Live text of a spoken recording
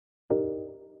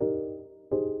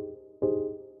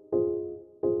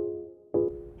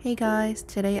Hey guys,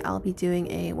 today I'll be doing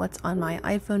a what's on my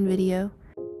iPhone video.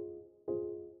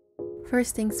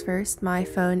 First things first, my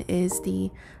phone is the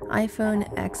iPhone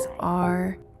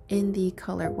XR in the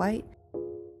color white.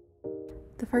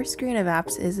 The first screen of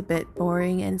apps is a bit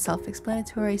boring and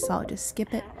self-explanatory, so I'll just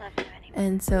skip it.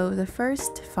 And so the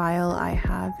first file I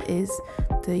have is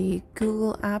the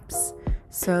Google apps,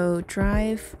 so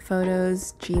Drive,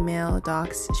 Photos, Gmail,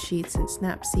 Docs, Sheets, and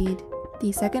Snapseed.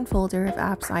 The second folder of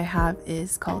apps I have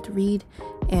is called Read,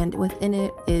 and within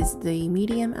it is the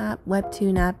Medium app,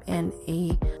 webtoon app, and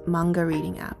a manga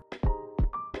reading app.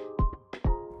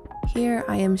 Here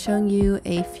I am showing you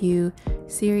a few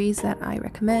series that I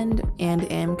recommend and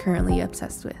am currently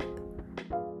obsessed with.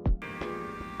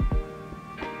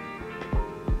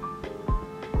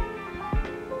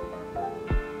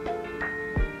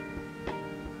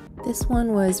 This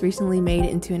one was recently made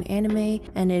into an anime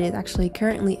and it is actually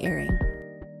currently airing.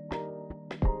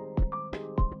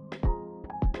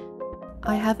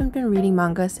 I haven't been reading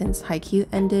manga since Haikyuu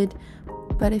ended,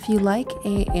 but if you like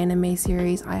an anime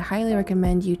series, I highly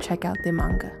recommend you check out the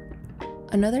manga.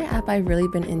 Another app I've really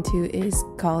been into is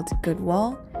called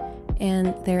Goodwall,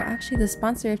 and they're actually the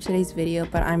sponsor of today's video,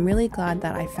 but I'm really glad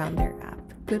that I found their app.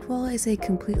 Goodwall is a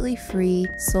completely free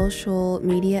social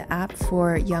media app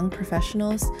for young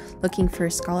professionals looking for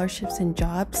scholarships and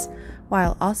jobs,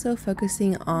 while also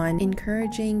focusing on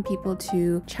encouraging people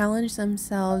to challenge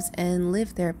themselves and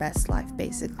live their best life,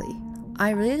 basically. I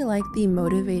really like the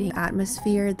motivating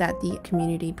atmosphere that the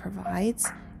community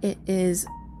provides. It is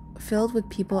filled with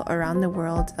people around the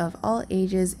world of all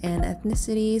ages and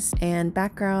ethnicities and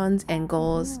backgrounds and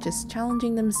goals, just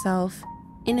challenging themselves.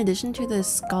 In addition to the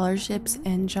scholarships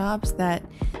and jobs that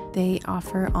they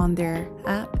offer on their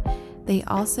app, they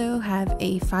also have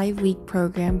a 5-week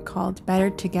program called Better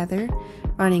Together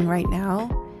running right now,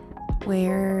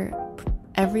 where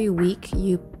every week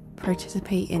you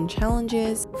participate in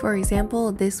challenges. For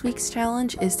example, this week's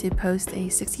challenge is to post a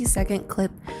 60-second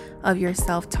clip of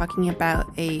yourself talking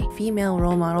about a female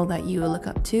role model that you look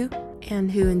up to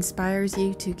and who inspires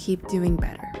you to keep doing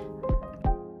better.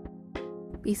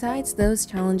 Besides those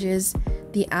challenges,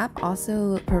 the app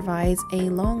also provides a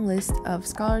long list of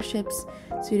scholarships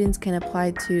students can apply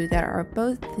to that are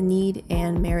both need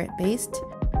and merit-based.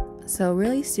 So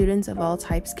really, students of all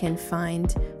types can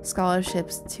find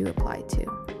scholarships to apply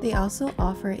to. They also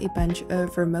offer a bunch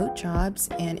of remote jobs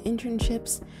and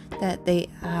internships that they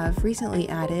have recently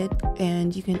added,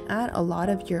 and you can add a lot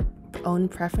of your own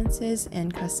preferences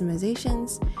and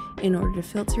customizations in order to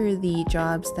filter the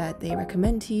jobs that they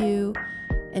recommend to you.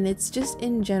 And it's just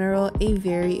in general a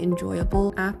very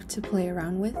enjoyable app to play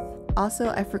around with. Also,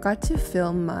 I forgot to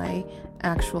film my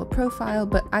actual profile,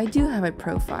 but I do have a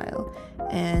profile,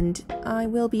 and I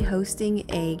will be hosting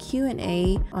a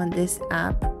Q&A on this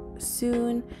app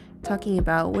soon, talking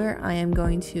about where I am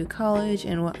going to college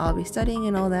and what I'll be studying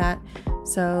and all that.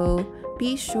 So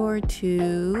be sure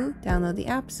to download the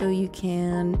app so you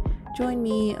can join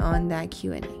me on that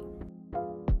Q&A.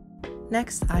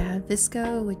 Next, I have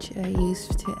VSco, which I use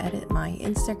to edit my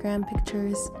Instagram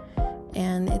pictures,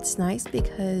 and it's nice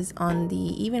because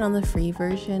even on the free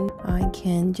version, I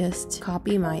can just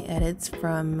copy my edits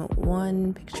from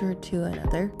one picture to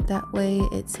another. That way,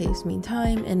 it saves me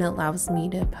time and allows me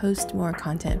to post more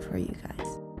content for you guys.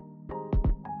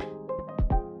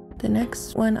 The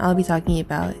next one I'll be talking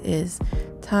about is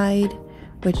Tide,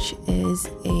 which is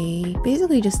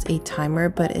basically just a timer,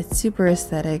 but it's super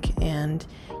aesthetic and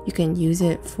you can use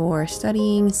it for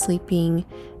studying, sleeping,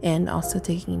 and also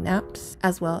taking naps,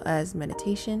 as well as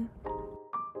meditation.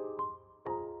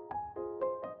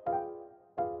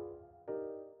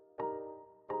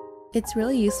 It's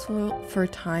really useful for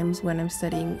times when I'm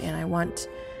studying and I want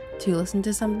to listen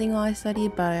to something while I study,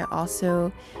 but I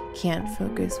also can't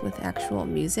focus with actual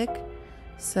music.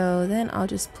 So then I'll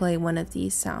just play one of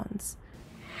these sounds.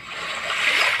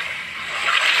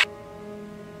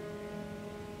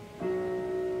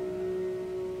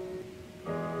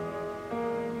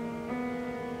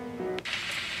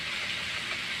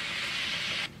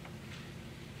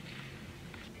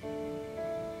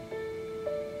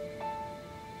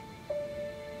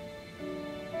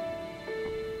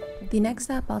 The next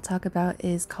app I'll talk about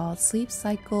is called Sleep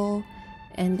Cycle,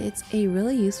 and it's a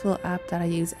really useful app that I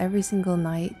use every single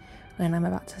night when I'm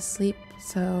about to sleep.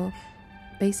 So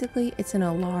basically, it's an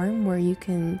alarm where you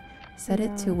can set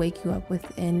it to wake you up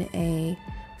within a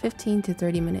 15 to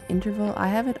 30 minute interval. I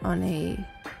have it on a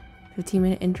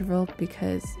 15-minute interval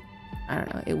because, I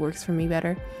don't know, it works for me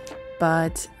better.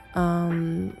 But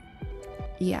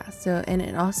yeah, so, and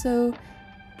it also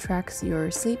tracks your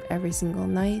sleep every single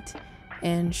night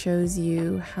and shows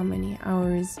you how many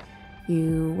hours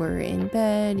you were in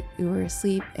bed, you were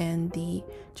asleep, and the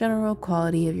general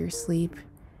quality of your sleep,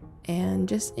 and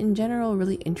just in general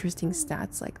really interesting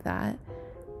stats like that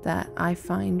I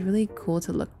find really cool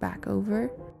to look back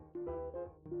over.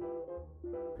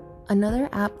 Another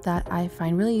app that I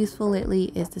find really useful lately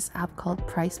is this app called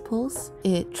pricepulse.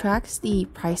 It tracks the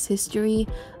price history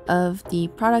of the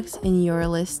products in your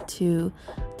list to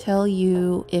tell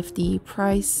you if the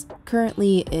price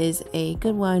currently is a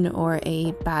good one or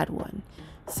a bad one.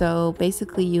 So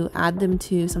basically you add them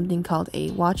to something called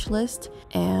a watch list,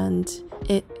 and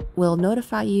it will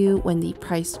notify you when the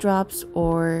price drops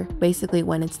or basically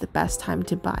when it's the best time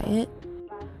to buy it,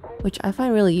 which I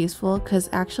find really useful because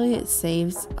actually it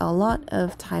saves a lot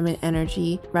of time and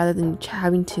energy rather than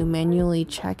having to manually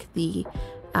check the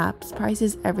app's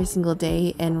prices every single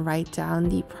day and write down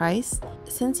the price.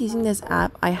 Since using this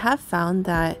app, I have found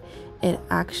that it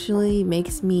actually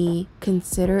makes me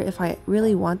consider if I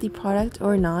really want the product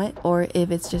or not, or if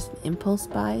it's just an impulse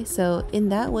buy. So in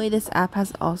that way, this app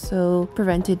has also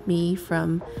prevented me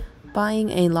from buying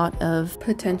a lot of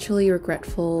potentially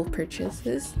regretful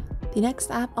purchases. The next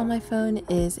app on my phone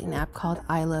is an app called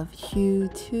I Love Hue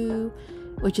 2,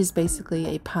 which is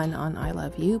basically a pun on I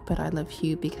Love You, but I love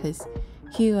hue because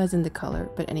hue as in the color.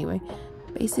 But anyway,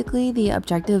 basically the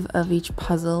objective of each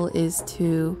puzzle is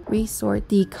to resort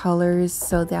the colors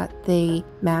so that they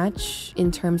match in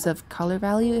terms of color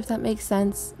value, if that makes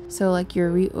sense. So like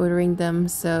you're reordering them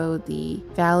so the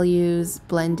values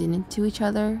blend into each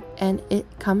other, and it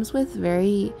comes with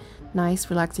very nice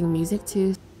relaxing music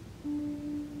too.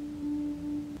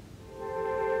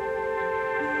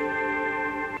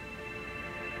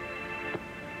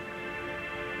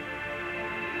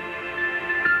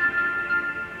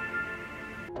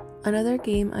 Another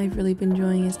game I've really been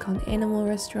enjoying is called Animal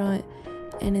Restaurant,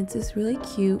 and it's this really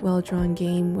cute, well-drawn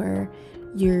game where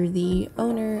you're the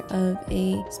owner of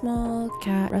a small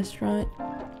cat restaurant.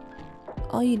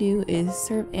 All you do is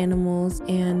serve animals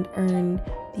and earn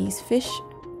these fish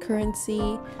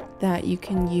currency that you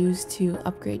can use to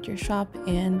upgrade your shop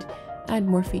and add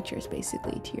more features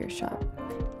basically to your shop.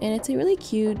 And it's a really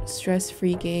cute,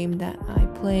 stress-free game that I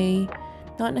play,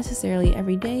 not necessarily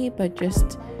every day, but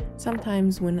just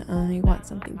sometimes when I want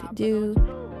something to do.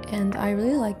 And I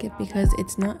really like it because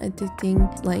it's not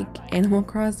addicting like Animal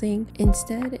Crossing.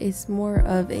 Instead, it's more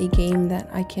of a game that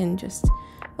I can just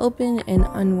open and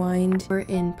unwind or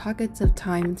in pockets of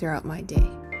time throughout my day.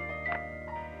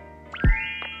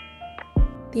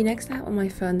 The next app on my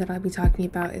phone that I'll be talking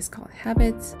about is called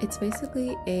Habits. It's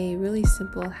basically a really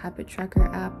simple habit tracker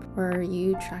app where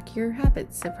you track your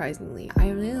habits, surprisingly. I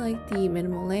really like the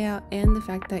minimal layout and the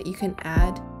fact that you can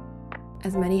add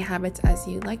as many habits as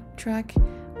you like to track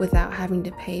without having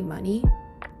to pay money.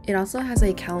 It also has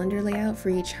a calendar layout for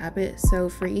each habit, so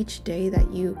for each day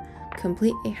that you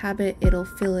complete a habit, it'll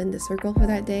fill in the circle for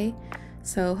that day.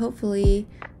 So hopefully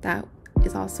that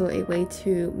is also a way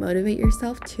to motivate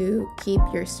yourself to keep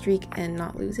your streak and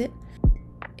not lose it.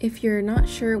 If you're not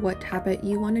sure what habit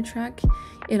you want to track,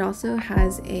 it also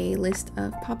has a list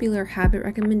of popular habit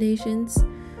recommendations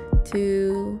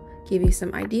to give you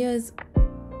some ideas.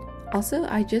 Also,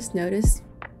 I just noticed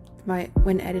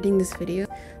when editing this video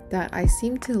that I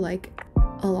seem to like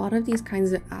a lot of these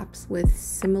kinds of apps with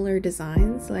similar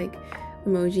designs, like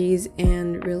emojis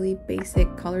and really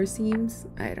basic color schemes.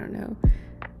 I don't know,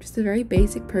 just a very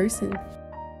basic person.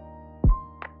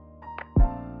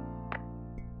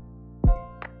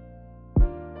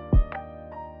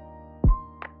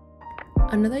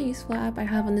 Another useful app I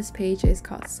have on this page is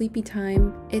called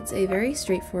Sleepytime. It's a very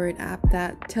straightforward app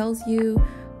that tells you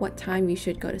what time you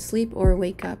should go to sleep or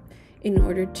wake up in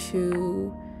order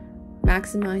to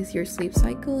maximize your sleep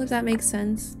cycle, if that makes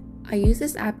sense. I use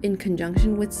this app in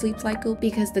conjunction with sleep cycle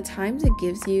because the times it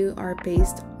gives you are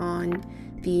based on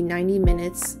the 90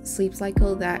 minutes sleep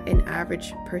cycle that an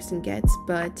average person gets,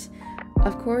 but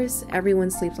of course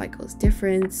everyone's sleep cycle is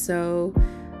different, so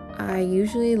I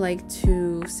usually like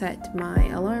to set my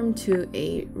alarm to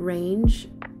a range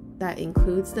that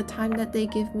includes the time that they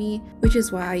give me, which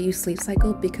is why I use sleep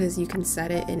cycle, because you can set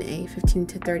it in a 15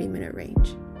 to 30 minute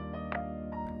range.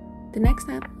 The next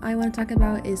app I want to talk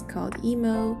about is called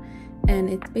Emmo, and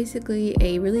it's basically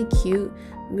a really cute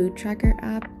mood tracker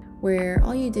app where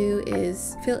all you do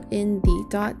is fill in the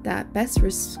dot that best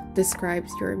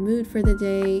describes your mood for the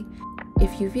day.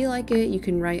 If you feel like it, you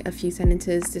can write a few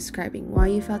sentences describing why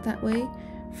you felt that way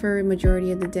for a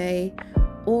majority of the day,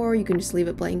 or you can just leave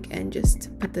it blank and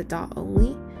just put the dot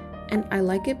only. And I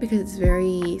like it because it's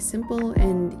very simple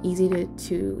and easy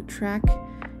to track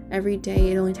every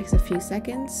day. It only takes a few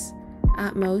seconds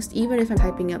at most. Even if I'm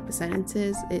typing up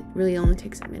sentences, it really only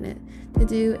takes a minute to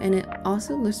do, and it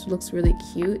also looks really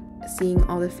cute seeing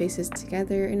all the faces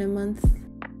together in a month.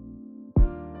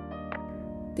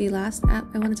 The last app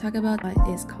I want to talk about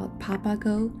is called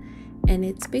Papago, and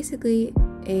it's basically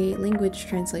a language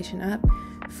translation app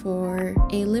for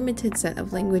a limited set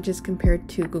of languages compared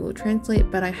to Google Translate,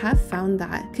 but I have found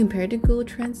that compared to Google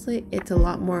Translate, it's a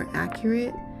lot more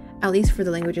accurate, at least for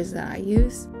the languages that I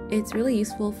use. It's really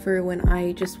useful for when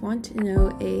I just want to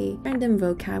know a random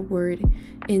vocab word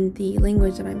in the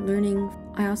language that I'm learning.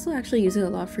 I also actually use it a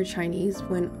lot for Chinese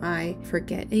when I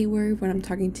forget a word when I'm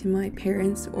talking to my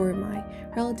parents or my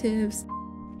relatives.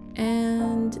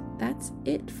 And that's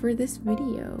it for this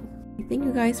video. Thank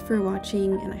you guys for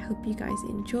watching, and I hope you guys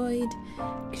enjoyed.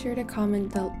 Make sure to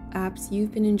comment the apps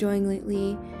you've been enjoying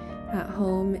lately at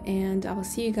home, and I'll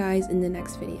see you guys in the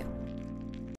next video.